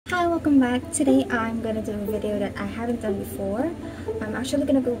Hi, welcome back. Today I'm gonna do a video that I haven't done before. I'm actually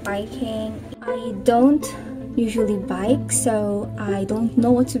gonna go biking. I don't usually bike, so I don't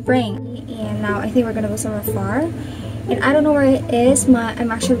know what to bring. And now I think we're gonna go somewhere far. And I don't know where it is. I'm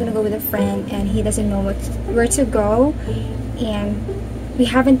actually gonna go with a friend and he doesn't know where to go. And we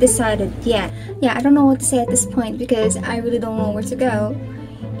haven't decided yet. Yeah, I don't know what to say at this point because I really don't know where to go.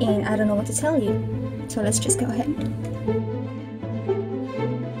 And I don't know what to tell you. So let's just go ahead.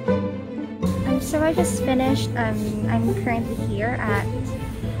 So I just finished. I'm currently here at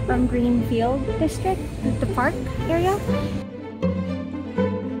Greenfield District, the park area.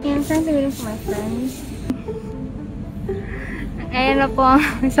 And I'm currently waiting for my friends. Ayan na po,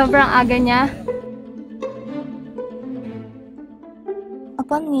 sobrang aga niya.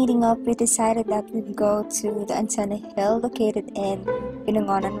 Upon meeting up, we decided that we'd go to the Antenna Hill located in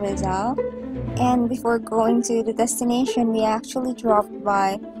Binangonan, Rizal. And before going to the destination, we actually dropped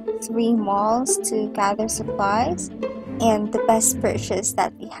by 3 malls to gather supplies, and the best purchase that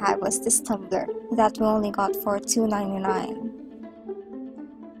we had was this tumbler that we only got for $2.99.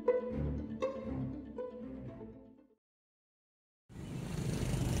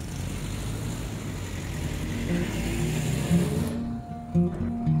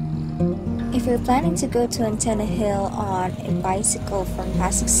 If you're planning to go to Antenna Hill on a bicycle from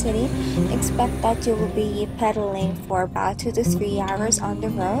Pasig City, expect that you will be pedaling for about 2 to 3 hours on the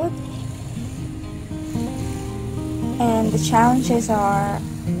road. And the challenges are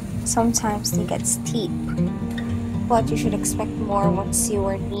sometimes they get steep, but you should expect more once you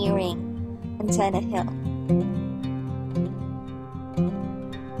are nearing Antenna Hill.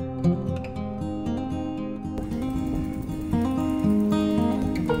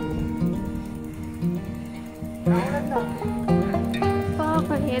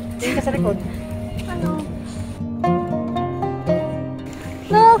 Bakit? Tingin ka sa likod. Ano?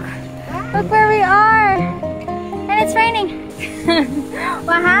 Look! Look where we are! And it's raining!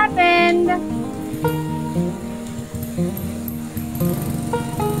 What happened?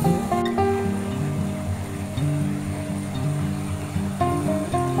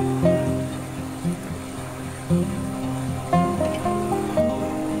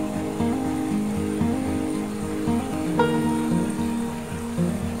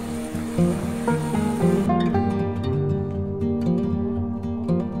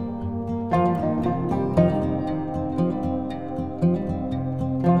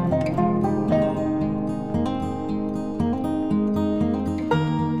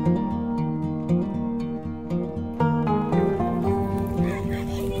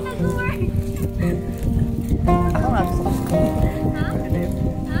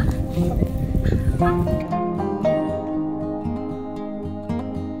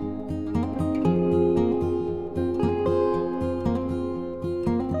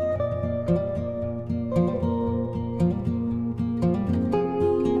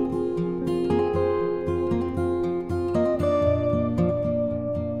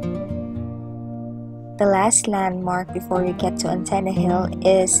 The last landmark before you get to Antenna Hill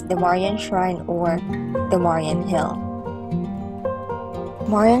is the Marian Shrine or the Marian Hill.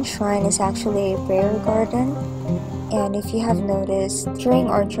 Marian Shrine is actually a prayer garden, and if you have noticed, during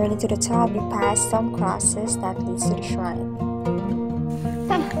our journey to the top, we passed some crosses that leads to the shrine.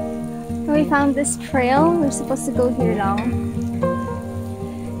 We found this trail. We're supposed to go here now.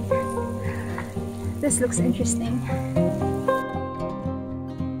 This looks interesting.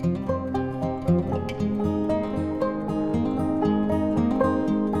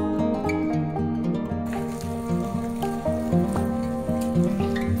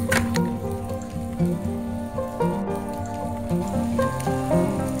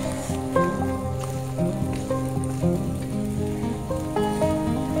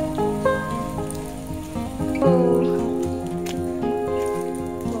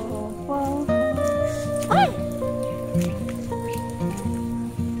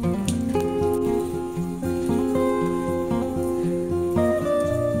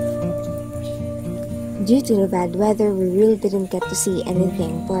 Due to the bad weather, we really didn't get to see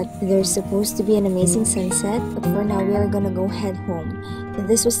anything, but there's supposed to be an amazing sunset. But for now, we are gonna go head home. If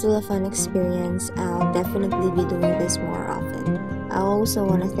this was still a fun experience, I'll definitely be doing this more often. I also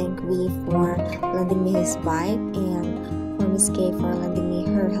want to thank Reeve for lending me his bike and for Miss Kaye for lending me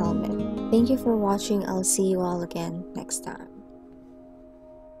her helmet. Thank you for watching. I'll see you all again next time.